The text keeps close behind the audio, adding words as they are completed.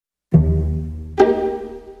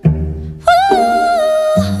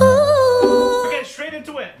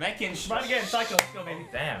Try again, Psycho. Let's go, baby.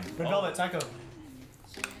 Damn. Red Velvet, Psycho.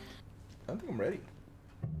 I don't think I'm ready.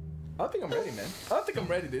 I don't think I'm ready, man. I don't think I'm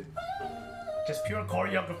ready, dude. Just pure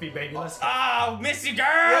choreography, baby. Let's go. Oh, miss you, girl.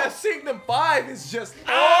 Yeah, Kingdom 5 is just.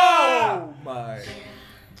 Oh my.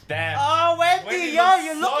 Damn. Oh, Wendy, yo,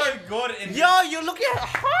 you so looking good in yo, you looking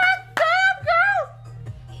hot, damn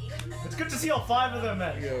girl. It's good to see all 5 of them,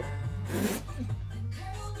 man. Yo.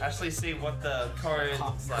 Actually, see what the choreo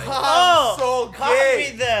looks like. Oh, so Kang gay.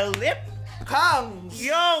 with the lip. Kang.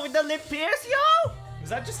 Yo, with the lip pierce, yo. Is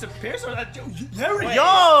that just a pierce or is that Yuri? Wait. Yo.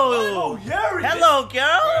 Oh, Yuri. Hello, girl.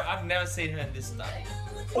 Bro, I've never seen her in this style.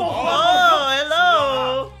 Oh,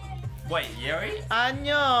 hello. Wait, Yuri? Anyo.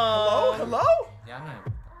 Hello? Hello? Yeah, I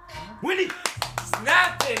know. Winnie.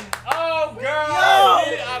 Snapping! Oh, girl!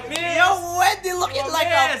 Yo. I missed! Yo, Wendy looking like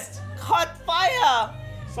missed. a hot fire.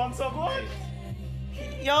 Sun so boy.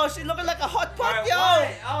 Yo, she looking like a hot pot, Alright, yo.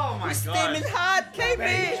 why? Oh my You god. steaming hot,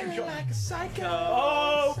 baby. Like a psycho.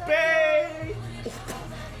 Oh, babe.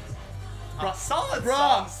 Solid Bruh.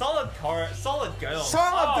 song, solid chorus, solid girl.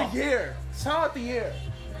 Song oh. of the year. Song of the year.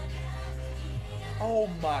 Oh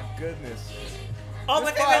my goodness. Oh, my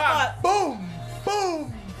This favorite part. part. Boom.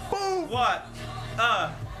 Boom. Boom. What?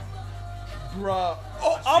 Bruh.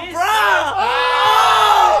 Oh, Oh, Jesus. bruh!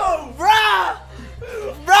 Oh, bruh!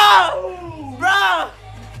 Bruh! Bruh!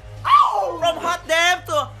 Oh! From hot damn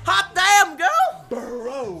to hot damn, girl!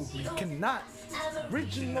 bro. You cannot.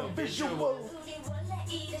 Original visual.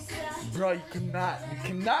 Bro, you cannot. You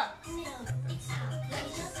cannot.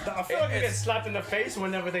 I feel like I get slapped in the face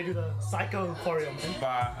whenever they do the Psycho choreo, man.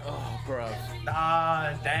 Bruh. Oh, bro.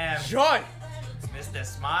 Ah, damn. Joy. Mr.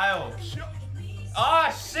 Smile. Oh,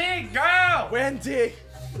 shit, girl! Wendy.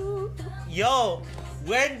 Yo,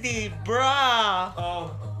 Wendy, bruh!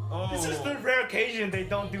 Oh, oh. This is the rare occasion they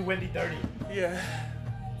don't do Wendy dirty. Yeah.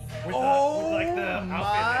 With, Oh with like the outfit.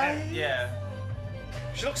 my. And Yeah.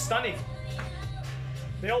 she looks stunning.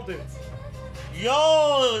 They all do.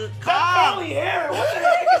 Yo, That Kang! curly hair! What the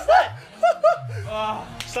heck is that? Oh,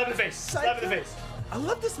 Slap in the face. Slap in the face. I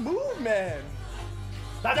love this move, man.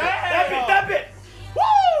 That bit. Damn. That bit. That bit.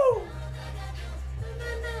 Woo!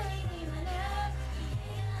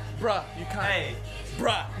 Bruh, you can't. hey.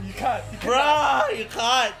 Bruh, you can't. You cannot. Bruh, you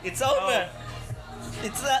can't. It's over.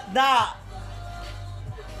 It's nah.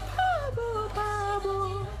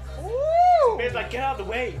 Woo! Man's like, get out of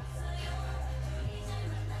the way.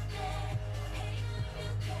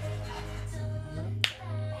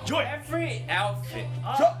 Joy. Every outfit.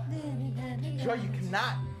 Joy, Joy, you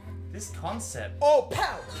cannot. This concept. Oh,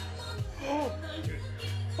 pow.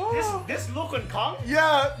 This look on Kong.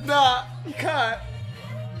 Yeah, nah, you can't.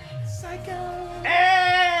 Psycho.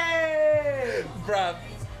 Hey! Bruh.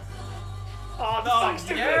 Oh, this Oh, song's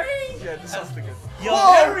too Yuri? good. Yeah, this song's too good. Yo,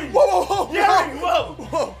 Whoa, Yuri. whoa, whoa, whoa, Yuri, whoa, whoa.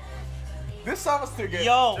 whoa. This song was too good.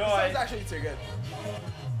 Yo. This song's actually too good.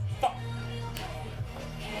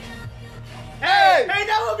 Hey! Hey,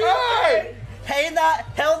 that will be Hey! hey,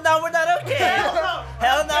 hell no, we're not okay. Hell no.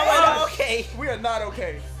 Hell no, we're not okay. We are not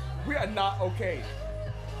okay. We are not okay.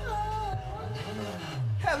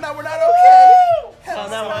 Hell no, we're not okay. Hell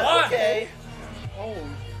no, we're What? not okay. Oh,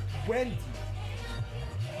 Wendy.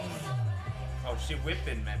 Oh, she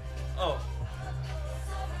whipping, man. Oh.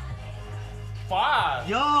 Fast.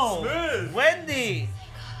 Yo, Smooth. Wendy.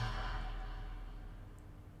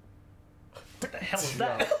 What the hell is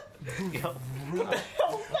that? Yo,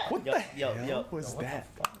 What yo, the yo, hell yo, was that?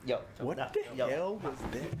 yo, What the yo. hell was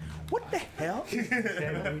that? What the hell?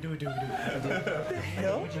 Damn, we do. What the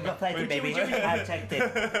hell? You got plenty, baby. I checked it.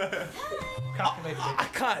 Calculated. I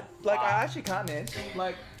can't. Like, I actually can't, man.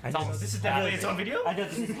 Like, So this is definitely its own video? I know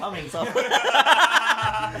this is coming, so.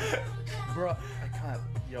 bro, I can't.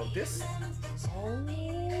 Yo, this. Oh.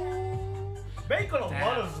 May got a Damn.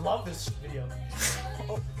 lot of love this video.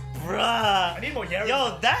 Bruh. I need more Yeri.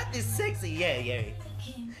 Yo, that is sexy. Yeah, yeah.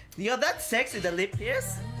 Yo, that's sexy, the lip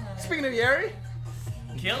pierce. Speaking of Yeri,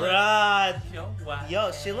 Kill it. Bruh. Yo, wow.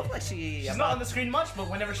 Yo, she look like she. She's not on the screen much, but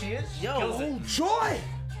whenever she is, she Yo. kills it. oh, Joy!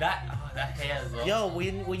 That hair as well. Yo,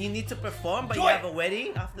 when you need to perform, but Joy. you have a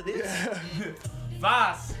wedding after this.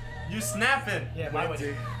 Fast. You snapping. Yeah, my Wendy.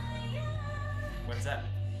 wedding. When's that?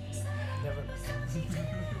 Never.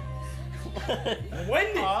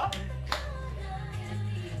 Wendy!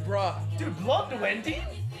 Bruh, Dude, blonde Wendy?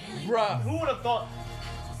 bruh, Who would have thought?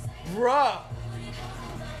 bruh.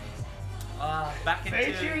 Back Hey,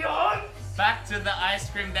 into Cheerion! back to the ice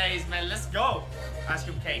cream days, man. Let's go. Ice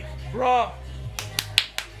cream cake. Bruh,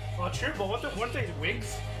 Oh, true, but weren't they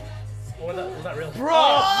wigs? Or was that real?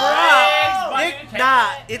 bruh, Nick,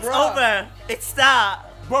 nah, it's Bruh. over. It's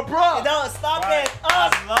stop. bruh, bruh. No, stop Right. it. Oh,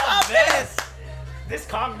 I love stop this. it. This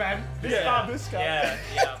Kong, man. This Yeah, Kong. this guy. Yeah,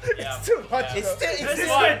 yeah. It's too much. It's still, it's This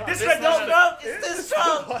still, red, this red no, velvet. bro. It's still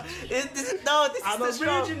strong. This I'm is a still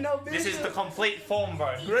strong. virgin, no This is the complete form,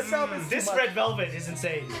 bro. Red velvet's This too much. red velvet is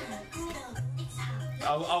insane.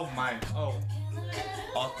 Oh my. Oh.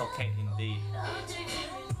 Autocate indeed.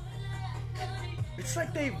 It's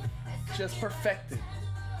like they just perfected.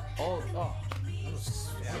 Oh.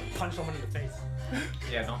 Punch someone in the face.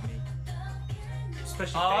 Yeah, not me.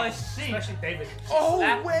 Especially Oh, David. shit. Especially David. Oh,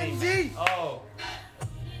 slapped me. Wendy! Oh.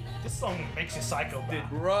 This song makes you psycho, bro.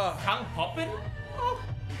 Bruh. Tongue popping?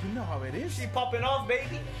 You know how it is. She popping off,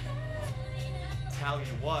 baby. Tell you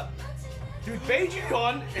what. Dude, Beiju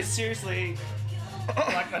Yeon is seriously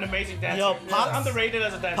like an amazing dancer. Yo, She's Park- underrated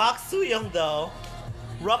as a dancer. Park Soo-young though,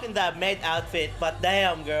 rocking that maid outfit, but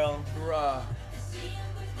damn girl. Bruh.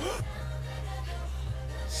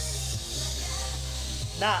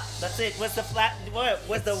 Nah, that's it. Where's the flat?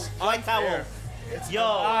 Where's the white towel? Unfair. It's Yo,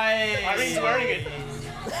 Irene's wearing it.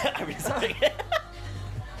 I'm sorry.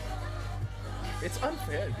 It's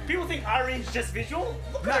unfair, dude. People think Irene's just visual.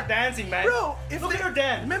 Look Nah. at her dancing, man. Bro, if Look they, at her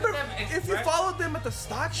dance. remember, Them if you express- followed them at the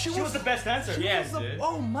start, she She was the best dancer. Yeah. was the- dude.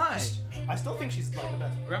 oh my, I still think she's like the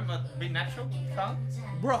best. Remember Be Natural Tongue?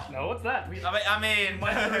 bruh. No, what's that? We I mean.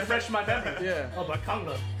 might have to refresh my memory. Yeah. Oh, but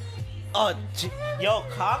Kangla. Oh, yo,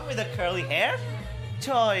 Kong with the curly hair?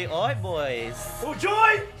 Joy, oi boys. Oh,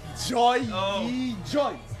 Joy! Joy, Oh.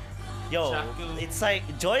 joy. Yo, Shaku. it's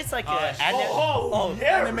like Joy's like Oh, a shit. anime. Oh,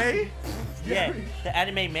 yeah. Anime. Yeah, the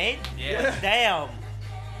anime maid. Yeah. Damn.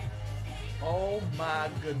 Oh my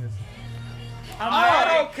goodness. I'm I'm not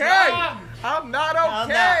not okay. I'm not Hell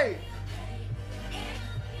no. okay.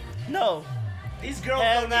 No. These girls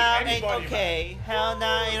Hell don't nah, need ain't anybody. okay. Hell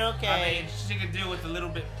nah, ain't okay. I mean, she could do with a little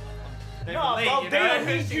bit. No, Beverly, bro, you they know? don't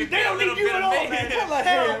need She you. could They do a don't little need you bit at of all, me. man. Hell out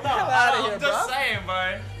Hell here. no. Hell out of I'm here, just bro. saying,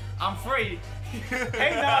 bro. I'm free.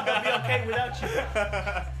 Hey, nah, they'll be okay without you.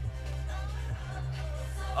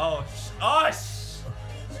 Oh,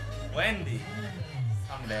 Wendy.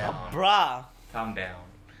 Calm down. Bruh. Calm down.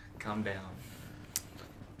 Calm down.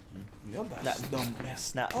 Yo, that's dumb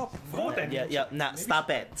messed Nah. up. More than Yeah, nah, stop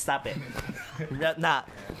it. Stop it. Nah,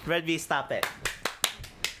 Red V, stop it.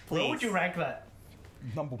 Where would Please. you rank that?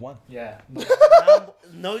 Number one. Yeah.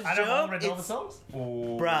 No I don't know joke. Red Velvet It's, songs.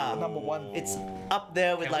 bruh. Number one. It's up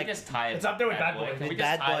there with Can like. we just tie it? It's up there with Bad Boy. Can we With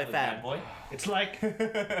just Bad tie Boy it with fan. Bad Boy? It's like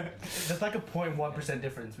there's like a 0.1%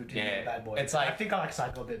 difference between Yeah, Bad Boy. it's like- I think I like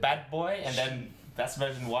Psycho a bit. Bad Boy, and then that's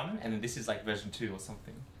version 1, and then this is like version 2 or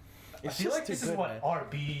something. I It's feel just like too this is good, what man.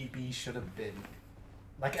 RBB should have been,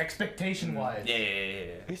 like expectation wise. Yeah.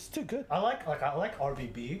 It's too good. I like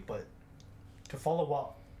RBB, but to follow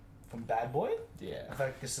up from Bad Boy, Yeah. I feel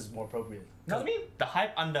like this is more appropriate. You know what I mean? The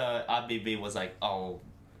hype under RBB was like, oh,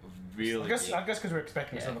 really? I guess because we're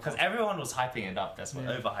expecting Yeah, something. because everyone was hyping it up. That's what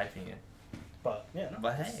overhyping it. But yeah, no,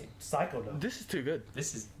 But it's hey. Psycho though. This is too good.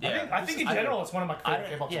 This is I think in general it's one of my favorite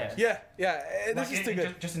K-pop yeah. songs. Yeah, this Like, is too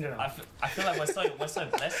good. Just in general. I feel like we're so blessed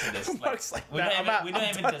with this. Like, Mark's like, we nah, don't I'm even, out. we don't I'm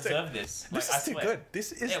even done. deserve this. This Like, is I too swear. good.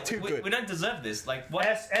 This is Yeah, too we, good. we don't deserve this. Like what?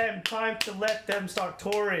 SM, time to let them start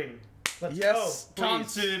touring. Let's Yes, Come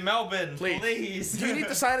please. to Melbourne, Please. please. You need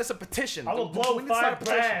to sign us a petition. go. I will We blow need to sign a 5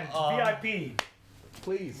 petition. grand VIP.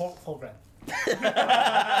 Please. 4 grand.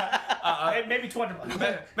 Uh, Maybe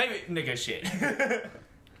 200. maybe negotiate.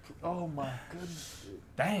 Oh my goodness.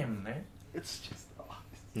 Damn, man. It's just.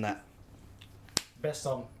 Nah, Best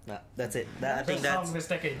song. nah. That's it. I think Best song that's this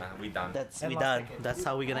decade. Nah, we done. that's And we last done. decade. That's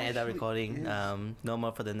how we're gonna end our Actually recording. is. No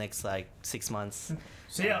more for the next like 6 months.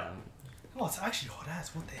 So yeah. Oh, it's actually hot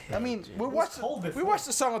ass. What the hell? I mean, we was watched cold we before. watched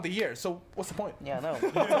the song of the year. So what's the point? Yeah, no.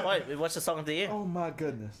 What's the point? We watched the song of the year. Oh my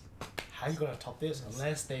goodness. How you gonna top this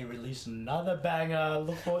unless they release another banger?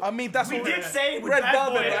 Look for. I mean, that's we what did say with Red Bad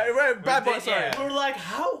Velvet, Boy. right? Red, Bad Boy, did, sorry. yeah. We were like,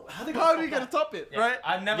 how they How are top you gonna that? top it, Yeah, right?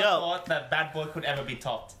 I never Yo. thought that Bad Boy could ever be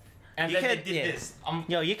topped. And You then they can- did yeah. this.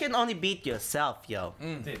 Yo, you can only beat yourself, yo.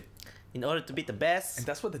 Dude. In order to beat the best, And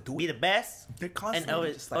that's what they do. be the best. They're And constantly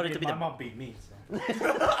always- just order like, to be My the mom beat me. So.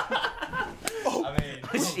 I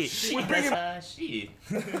mean, Shit. shit.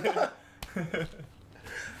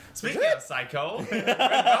 Speaking of Psycho,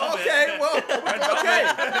 okay, well, okay.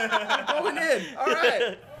 Going in. All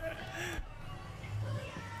right.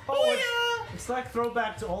 Oh, it's like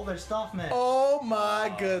throwback to all their stuff, man. Oh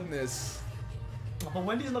my goodness. But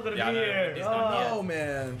Wendy's not gonna Yeah, I be know, here. Wendy's not here. Oh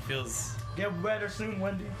man. feels Get better soon,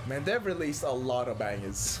 Wendy. Man, they've released a lot of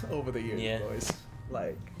bangers over the years, Yeah. boys.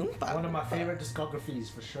 Like, One of my favorite discographies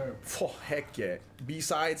for sure. for heck yeah.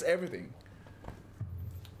 B-sides, everything.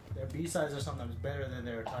 Their B-sides are sometimes better than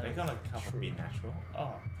their they're titles. gonna cover Be Natural.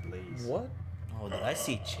 Oh, please. What? Oh, did I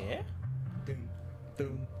see chair? Doom.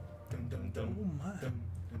 Doom.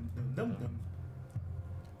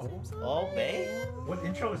 Oh, babe. What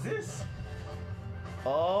intro is this?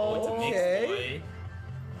 Oh, It's a mix, Okay. boy.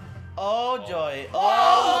 oh, joy. Oh,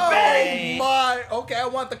 Oh babe. my! Okay, I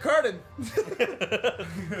want the curtain.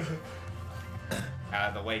 Out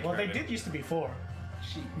of the way, Well, they Kermit. did used to be 4.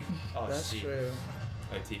 Oh, That's shit. true.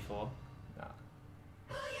 OT4. Nah.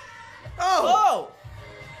 Oh! Oh,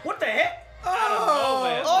 What the heck?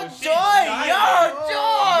 nowhere. oh, shit, joy. nice. Yo,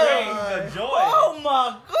 joy. Bring the joy. Oh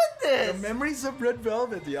my The goodness. memories of Red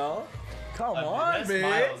Velvet, y'all. Come on, That smile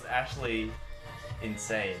man. is actually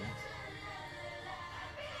insane.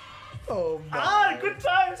 Oh my. Ah, good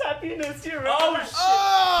times, happiness, you're right. Oh, shit.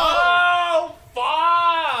 Oh! Oh,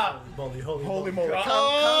 fuck! Holy moly. God. Kang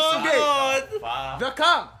Oh, Lord. Fuck. The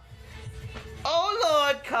Kang! Oh,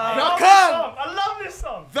 Lord, I come. No. love Kang! this song. I love this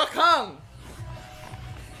song. The Kang!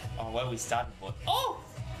 Oh, where we started, boy. Oh!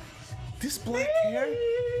 This black hair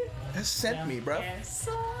has sent me, bro.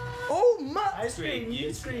 Oh my. Ice cream, You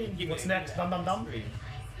ice cream. give What's me next? Dum dum dum. screen.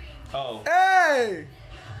 Oh, Hey!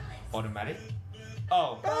 automatic?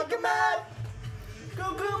 Oh. Pokemon!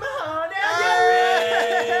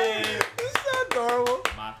 Hey! This is so adorable.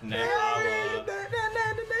 Martinet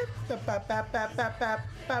power.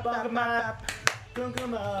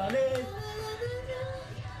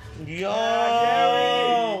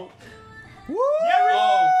 Yo. Woo!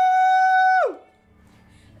 Oh!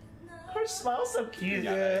 Her smile's so cute.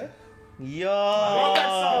 Yeah. Yo. Love that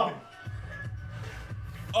song.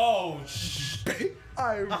 Oh, shh.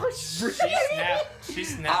 I She snapped. She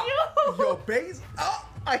snapped. Yo, base. Oh,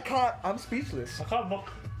 I can't. I'm speechless. I can't look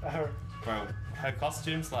at her. Bro, her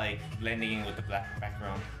costume's like blending in with the black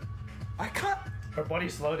background. I can't. Her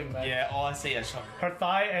body's floating, man. Yeah, all I see is shot. Her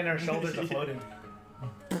thigh and her shoulders are floating.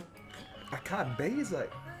 I can't base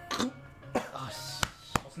like.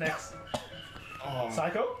 What's next? Oh,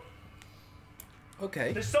 Psycho?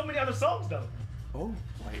 Okay. There's so many other songs though. Oh.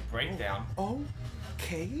 wait, breakdown.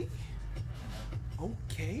 Okay.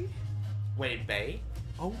 Okay. Wait, Bay?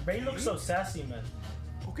 Oh. Ray looks so sassy, man.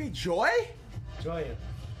 Okay. Joy. Enjoy it.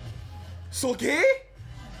 Sogi.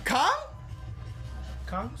 Kang.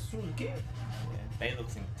 Kang Soo-ki? Yeah, Bay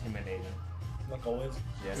looks intimidating. Like always.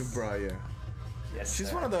 Yes. Bro, yeah. Yes. She's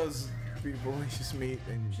sir. one of those people you just meet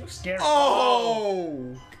and. She looks scary.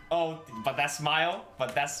 Oh. Oh, but that smile,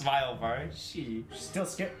 bro. She. She's still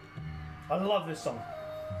scared. I love this song.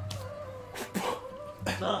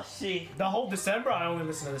 Oh, she. The whole December I only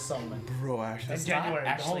listen to this song, man. Bro, actually. And January, the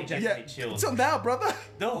whole actually January. gets Yeah. me chills. Till now, brother.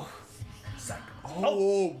 No. Psycho.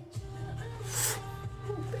 Oh.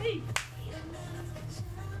 Hey.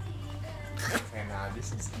 Okay, nah,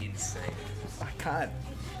 this is insane. I can't.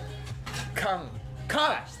 Kang.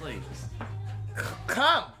 Kang. Actually,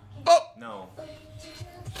 Kang. Oh. no.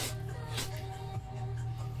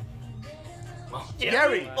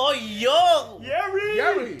 Gary. Oh, yo. Yeri!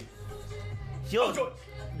 Gary. Yo. Oh, joy.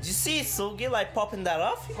 Did you see Sogi like popping that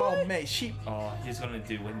off? Oh man, she. Oh, he's gonna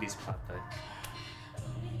do Wendy's part though.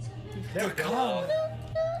 There we go. Kang.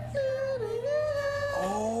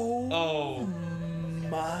 Oh. Oh.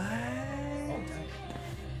 My.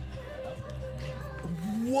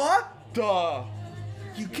 What the?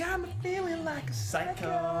 You got me feeling like a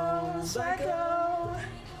psycho. Psycho.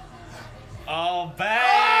 Oh, babe.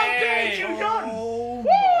 Okay, you done. Oh.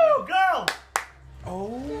 Woo, girl!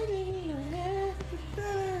 Oh.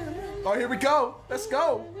 Oh, here we go. Let's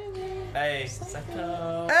go. Hey,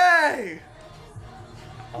 Psycho. Hey.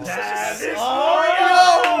 That is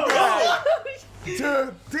Oh, glorious!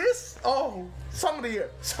 Dude, this. Oh. Song of the year.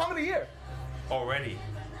 Song of the year. Already.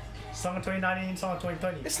 Song of 2019, song of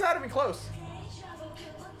 2020. It's not even close.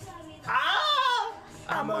 Ah!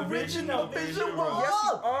 I'm original visual. Yes,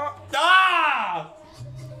 you are. Ah!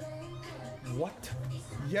 What?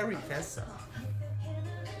 Yeri. Tessa.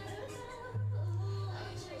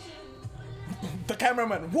 The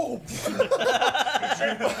cameraman. Whoa.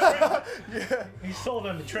 Yeah. He sold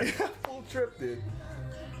on the trick. Full trip, dude.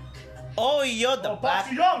 Oh, yo, the Oh, back. Park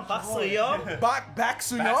Soo-young. Park Soo-young. Back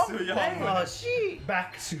Soo-young. Back Soo-young. Damn. Oh, she.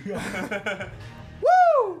 Back to you.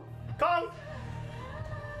 Woo. Kong!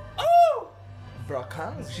 Oh. Bro,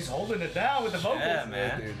 Kang. She's holding it down with the vocals. Yeah,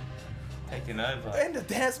 man. dude. Taking over. And the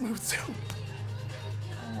dance moves too.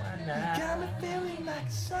 Got me feeling like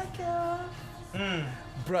a psycho.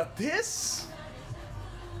 Bro, this.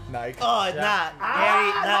 Nike. Oh, nah. Ah,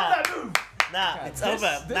 Gary, I nah. love that move. Nah, God, it's this,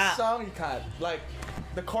 over. This Nah. song you can't. Like,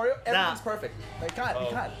 the choreo, everything's perfect. Like, you can't. You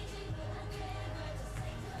Oh. can't.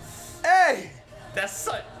 Hey! That's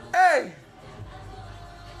so. Hey!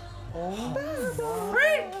 Oh,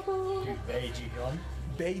 Dude, Bae Ji-hyun.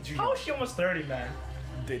 Beiju. How is she almost 30, man?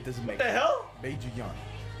 It doesn't make What the hell? Beiju Young.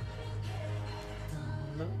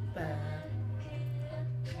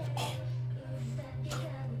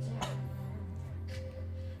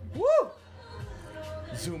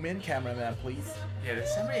 in, cameraman, please. Yeah,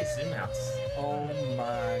 there's so many zoom outs. Oh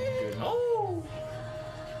my goodness. Oh!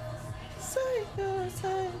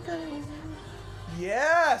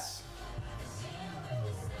 Yes!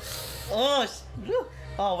 Oh,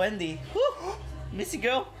 oh, Wendy. Woo. Missy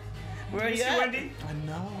girl. Where are you Missy at? Wendy? I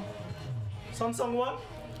know. Song one?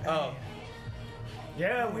 Oh.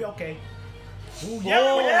 Yeah, we okay. Ooh, Oh,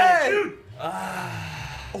 yeah, we yeah. shoot!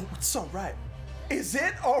 Oh, it's alright. Is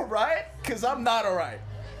it alright? Cause I'm not alright.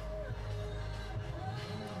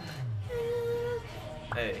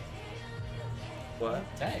 Hey. What?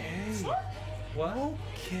 Hey. What?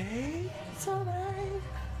 Okay. It's alright.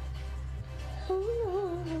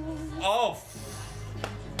 Oh!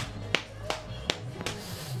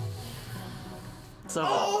 So,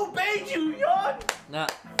 Oh, Beiju, yawn! nah.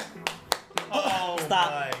 Oh,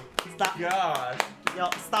 Stop. my Stop. God. Yo,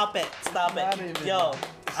 stop it. Stop Not it. even. Yo,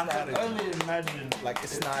 I can even. only imagine Like,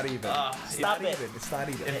 it's not even. stop it. It's not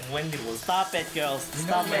even. if Wendy was. Stop it, girls.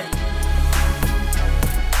 Stop it.